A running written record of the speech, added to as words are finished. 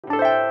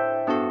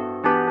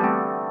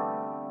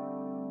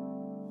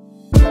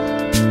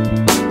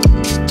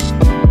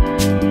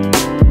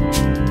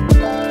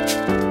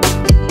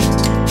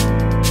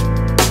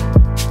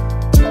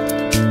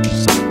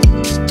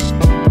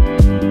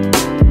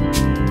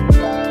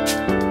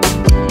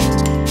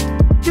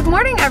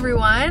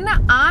Everyone,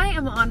 I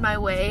am on my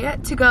way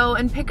to go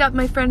and pick up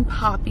my friend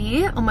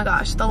Poppy. Oh my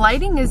gosh, the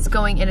lighting is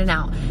going in and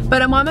out,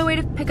 but I'm on my way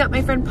to pick up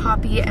my friend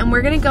Poppy, and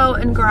we're gonna go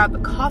and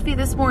grab coffee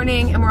this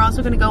morning, and we're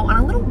also gonna go on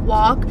a little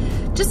walk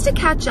just to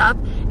catch up.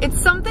 It's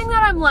something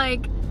that I'm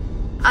like,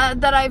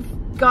 that I've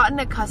gotten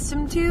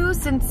accustomed to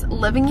since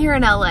living here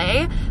in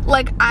LA.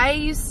 Like, I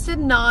used to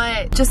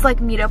not just like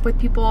meet up with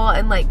people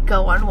and like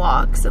go on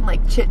walks and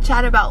like chit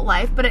chat about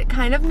life, but it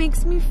kind of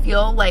makes me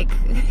feel like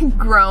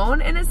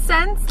grown in a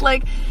sense.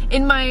 Like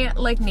in my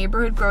like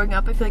neighborhood growing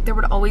up, I feel like there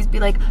would always be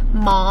like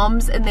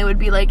moms, and they would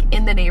be like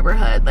in the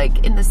neighborhood,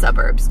 like in the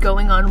suburbs,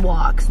 going on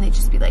walks, and they'd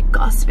just be like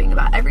gossiping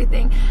about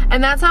everything.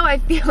 And that's how I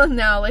feel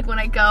now, like when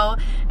I go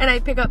and I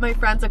pick up my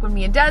friends, like when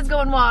me and Des go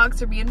on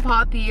walks, or me and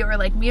Poppy, or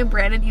like me and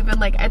Brandon even,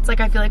 like it's like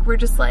I feel like we're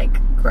just like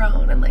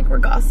grown and like we're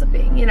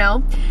gossiping, you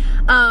know?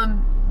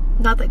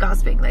 Not that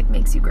gossiping like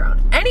makes you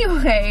grown.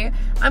 Anyway,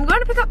 I'm going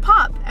to pick up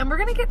Pop, and we're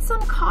gonna get some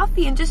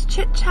coffee and just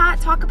chit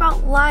chat, talk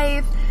about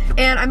life,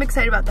 and I'm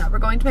excited about that. We're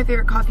going to my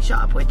favorite coffee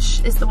shop,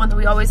 which is the one that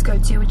we always go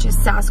to, which is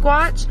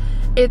Sasquatch.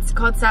 It's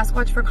called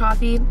Sasquatch for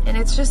Coffee, and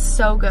it's just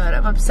so good.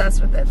 I'm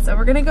obsessed with it. So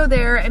we're gonna go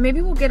there, and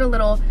maybe we'll get a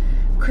little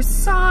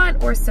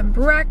croissant or some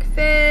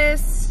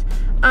breakfast.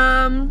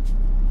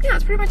 Yeah,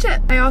 that's pretty much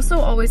it. I also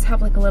always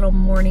have like a little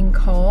morning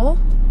call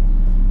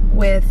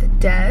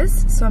with Des,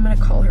 so I'm gonna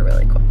call her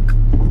really quick.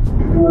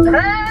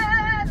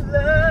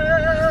 Hello!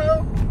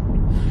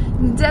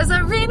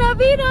 Desirina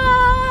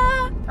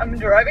Vita! I'm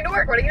driving to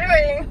work, what are you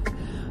doing?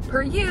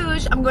 Per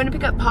usual, I'm going to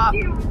pick up Pop.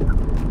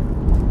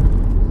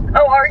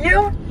 Oh, are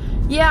you?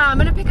 Yeah, I'm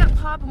gonna pick up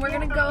Pop, and we're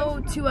gonna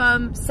go to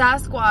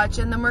Sasquatch,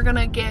 and then we're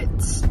gonna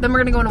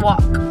go on a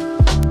walk.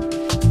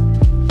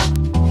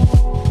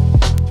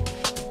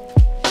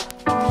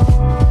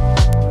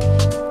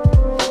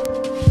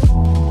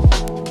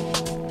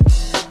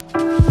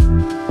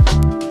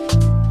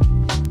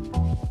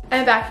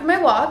 I'm back from my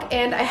walk,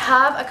 and I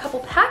have a couple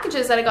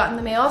packages that I got in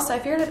the mail, so I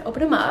figured I'd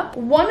open them up.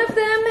 One of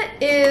them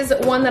is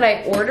one that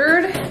I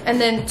ordered,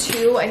 and then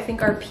two I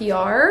think are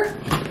PR.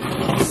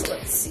 So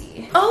let's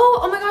see.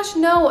 Oh my gosh,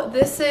 no,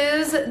 this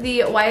is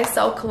the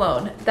YSL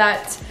cologne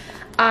that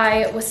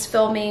I was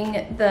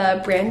filming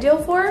the brand deal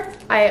for.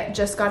 I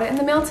just got it in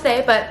the mail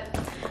today, but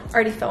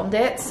already filmed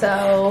it,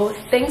 so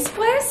thanks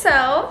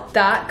YSL.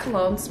 That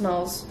cologne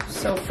smells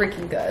so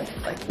freaking good.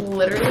 Like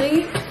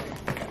literally,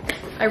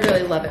 I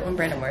really love it when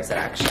Brandon wears it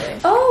actually.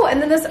 Oh,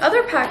 and then this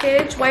other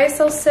package,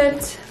 YSL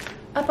sent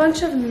a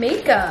bunch of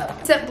makeup.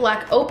 It sent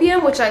Black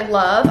Opium, which I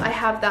love. I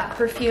have that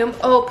perfume.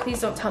 Oh,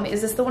 please don't tell me.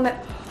 Is this the one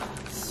that,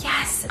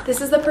 yes,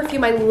 this is the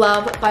perfume I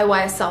love by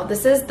YSL.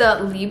 This is the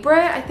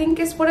Libre, I think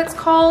is what it's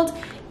called.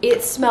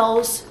 It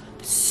smells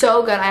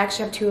so good. I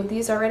actually have two of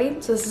these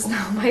already, so this is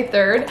now my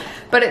third,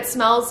 but it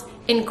smells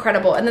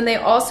incredible. And then they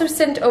also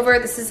sent over,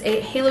 this is a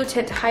Halo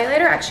Tint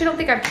highlighter. Actually, I don't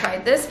think I've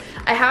tried this.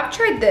 I have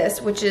tried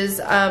this, which is,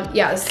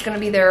 yeah, this is gonna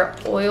be their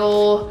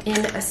oil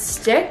in a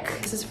stick.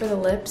 This is for the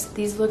lips.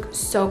 These look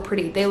so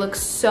pretty. They look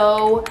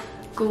so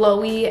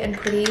glowy and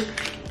pretty.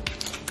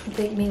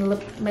 They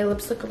make my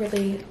lips look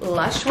really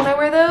lush when I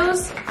wear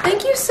those.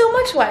 Thank you so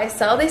much,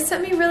 YSL. They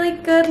sent me really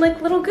good,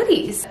 like, little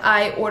goodies.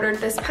 I ordered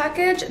this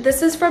package.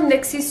 This is from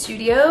Nixie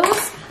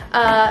Studios.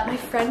 My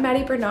friend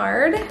Maddie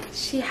Bernard,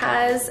 she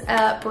has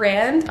a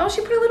brand. Oh,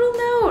 she put a little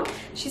note.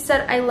 She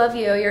said, I love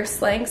you. You're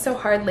slaying so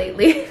hard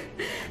lately.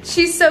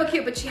 She's so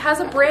cute, but she has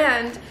a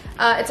brand.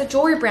 It's a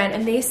jewelry brand,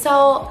 and they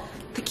sell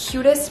the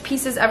cutest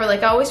pieces ever.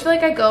 Like, I always feel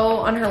like I go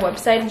on her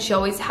website, and she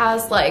always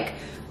has, like,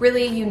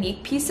 really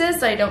unique pieces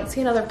that I don't see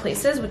in other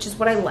places, which is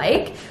what I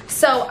like.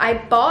 So I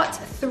bought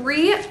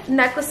 3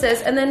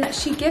 necklaces, and then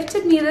she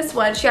gifted me this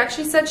one. She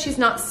actually said she's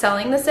not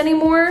selling this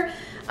anymore.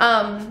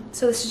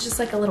 So this is just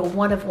like a little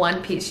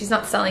one-of-one piece. She's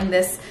not selling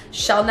this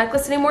shell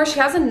necklace anymore. She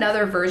has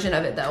another version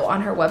of it though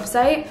on her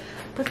website.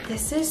 But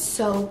this is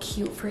so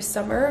cute for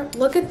summer.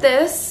 Look at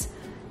this.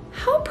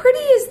 How pretty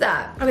is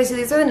that? Okay, so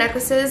these are the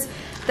necklaces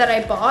that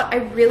I bought. I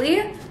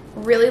really,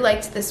 really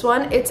liked this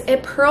one. It's a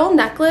pearl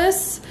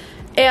necklace.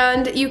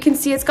 And you can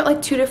see it's got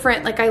like 2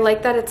 different, like I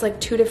like that it's like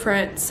 2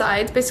 different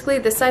sides. Basically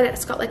this side,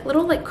 it's got like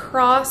little like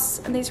cross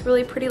and these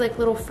really pretty like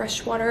little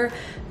freshwater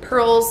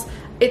pearls.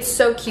 It's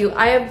so cute.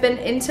 I have been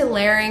into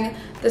layering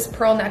this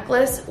pearl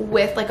necklace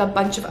with like a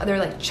bunch of other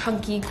like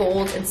chunky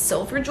gold and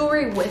silver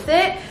jewelry with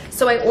it.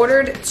 So I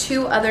ordered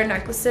 2 other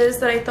necklaces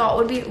that I thought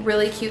would be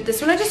really cute. This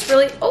one I just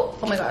really, oh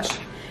my gosh.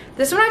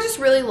 This one I just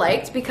really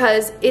liked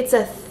because it's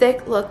a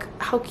thick, look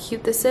how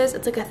cute this is.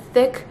 It's like a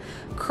thick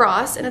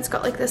cross and it's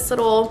got like this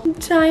little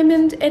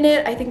diamond in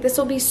it. I think this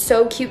will be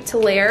so cute to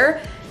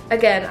layer.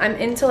 Again, I'm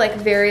into like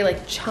very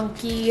like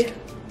chunky,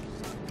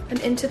 I'm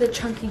into the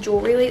chunky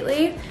jewelry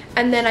lately.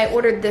 And then I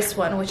ordered this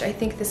one, which I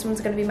think this one's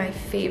gonna be my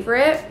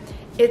favorite.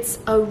 It's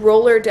a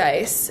roller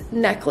dice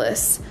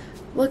necklace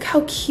Look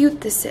how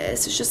cute this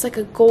is. It's just like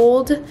a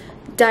gold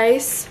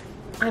dice.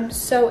 I'm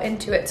so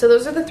into it. So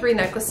those are the 3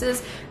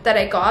 necklaces that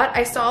I got.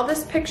 I saw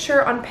this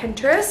picture on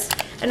Pinterest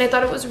and I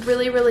thought it was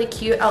really, really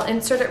cute. I'll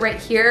insert it right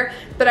here,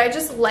 but I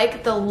just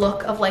like the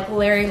look of like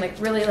layering like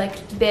really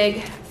like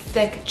big,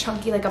 thick,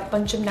 chunky, like a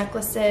bunch of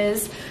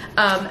necklaces,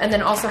 and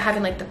then also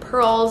having like the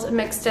pearls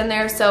mixed in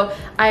there. So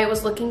I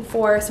was looking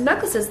for some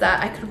necklaces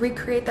that I could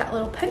recreate that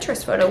little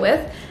Pinterest photo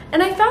with,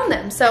 and I found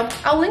them. So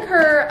I'll link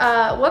her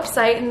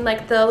website and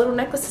like the little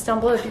necklaces down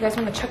below if you guys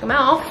want to check them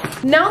out.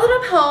 Now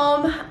that I'm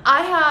home,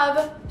 I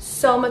have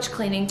so much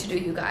cleaning to do,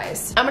 you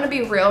guys. I'm gonna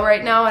be real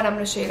right now and I'm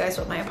gonna show you guys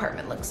what my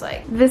apartment looks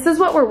like. This is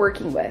what we're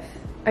working with.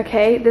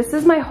 Okay, this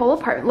is my whole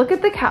apartment. Look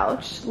at the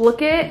couch,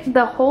 look at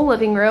the whole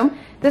living room.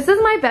 This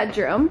is my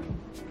bedroom.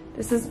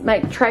 This is my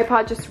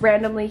tripod just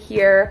randomly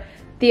here.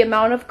 The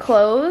amount of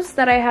clothes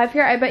that I have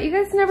here, I bet you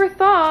guys never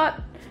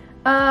thought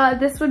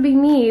this would be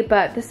me,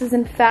 but this is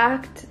in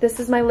fact, this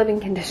is my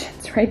living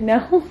conditions right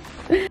now.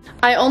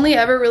 I only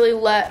ever really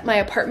let my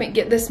apartment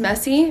get this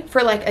messy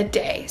for like a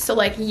day. So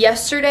like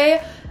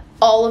yesterday,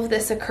 all of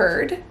this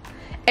occurred.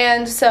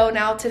 And so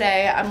now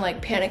today I'm like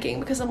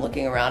panicking because I'm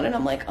looking around and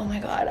I'm like, oh my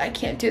God, I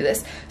can't do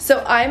this.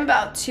 So I'm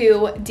about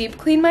to deep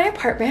clean my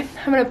apartment.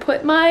 I'm gonna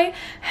put my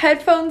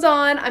headphones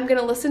on. I'm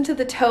gonna listen to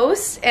the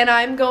toast and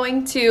I'm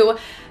going to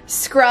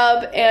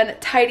scrub and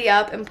tidy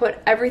up and put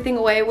everything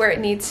away where it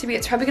needs to be.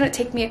 It's probably gonna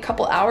take me a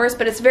couple hours,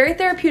 but it's very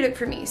therapeutic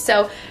for me.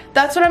 So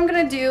that's what I'm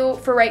gonna do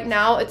for right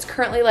now. It's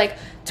currently like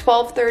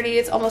 12:30,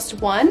 it's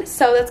almost 1.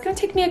 So that's gonna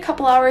take me a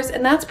couple hours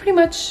and that's pretty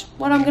much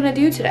what I'm gonna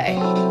do today.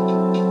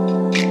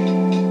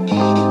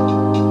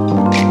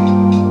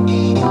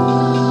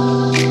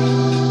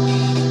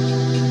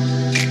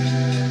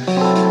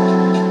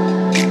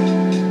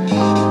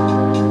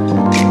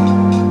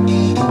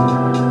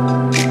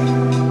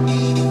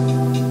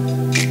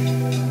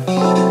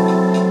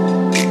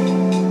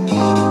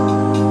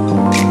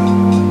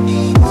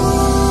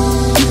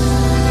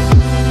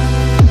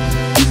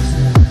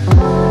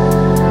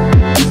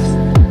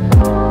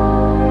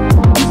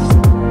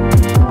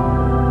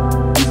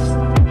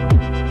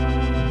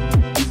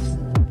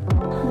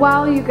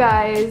 Wow, you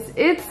guys,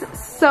 it's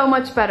so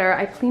much better.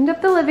 I cleaned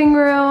up the living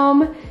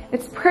room.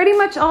 It's pretty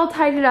much all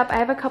tidied up. I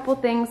have a couple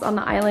things on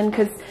the island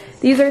because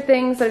these are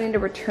things that I need to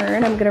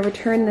return. I'm gonna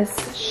return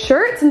this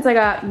shirt since I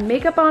got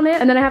makeup on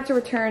it, and then I have to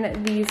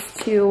return these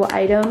 2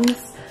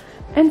 items.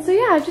 And so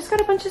yeah, I just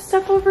got a bunch of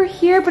stuff over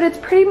here, but it's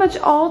pretty much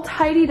all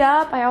tidied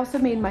up. I also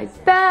made my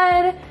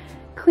bed,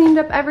 cleaned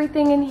up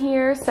everything in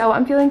here, so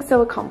I'm feeling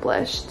so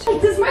accomplished.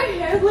 Does my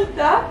hair look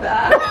that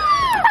bad?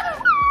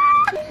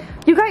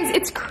 You guys,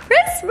 it's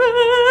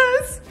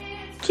Christmas!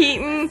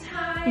 Keaton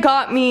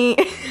got me.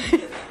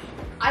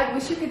 I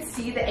wish you could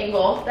see the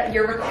angle that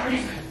you're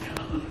recording.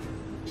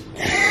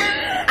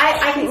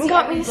 I can see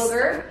every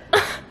booger.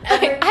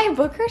 I have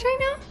bookers right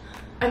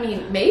now? I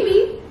mean,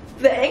 maybe.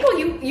 The angle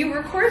you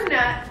recording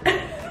at.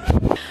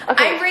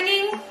 Okay. I'm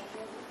bringing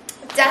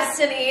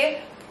Destiny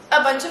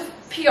a bunch of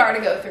PR to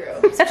go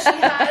through. So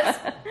she has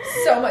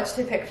so much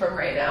to pick from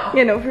right now.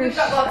 You know, we've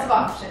got lots of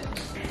options.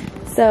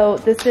 So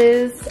this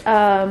is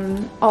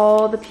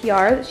all the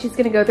PR that she's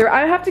gonna go through.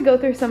 I have to go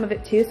through some of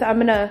it too, so I'm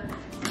gonna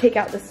take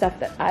out the stuff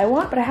that I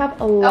want, but I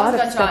have a lot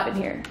of stuff in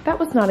here. That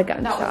was not a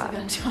gunshot.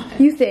 That was a gunshot.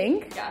 You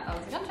think? Yeah, that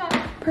was a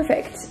gunshot.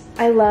 Perfect.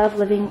 I love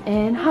living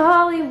in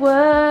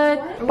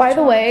Hollywood. By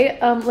the way,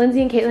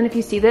 Lindsay and Caitlin, if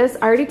you see this,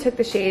 I already took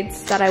the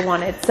shades that I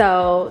wanted,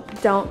 so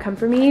don't come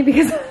for me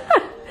because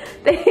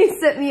they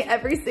sent me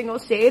every single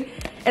shade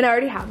and I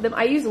already have them.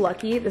 I use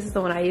Lucky. This is the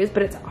one I use,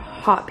 but it's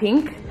hot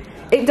pink.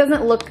 It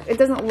doesn't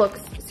look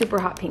super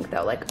hot pink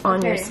though, like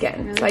on your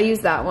skin. Really? So I use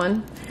that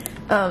one.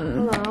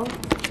 Hello.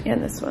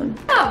 And this one.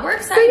 Oh, we're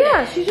excited. So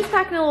yeah, she's just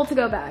packing a little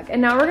to-go bag. And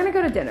now we're gonna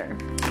go to dinner.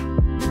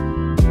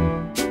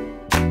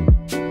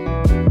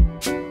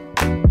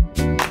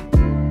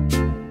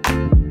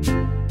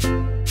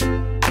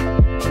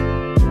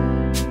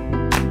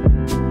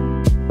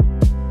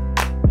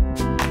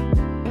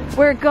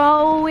 We're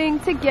going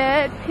to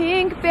get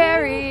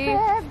Pinkberry.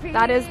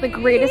 That is the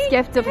greatest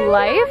gift of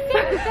life.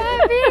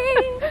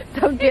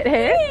 Don't get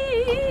hit.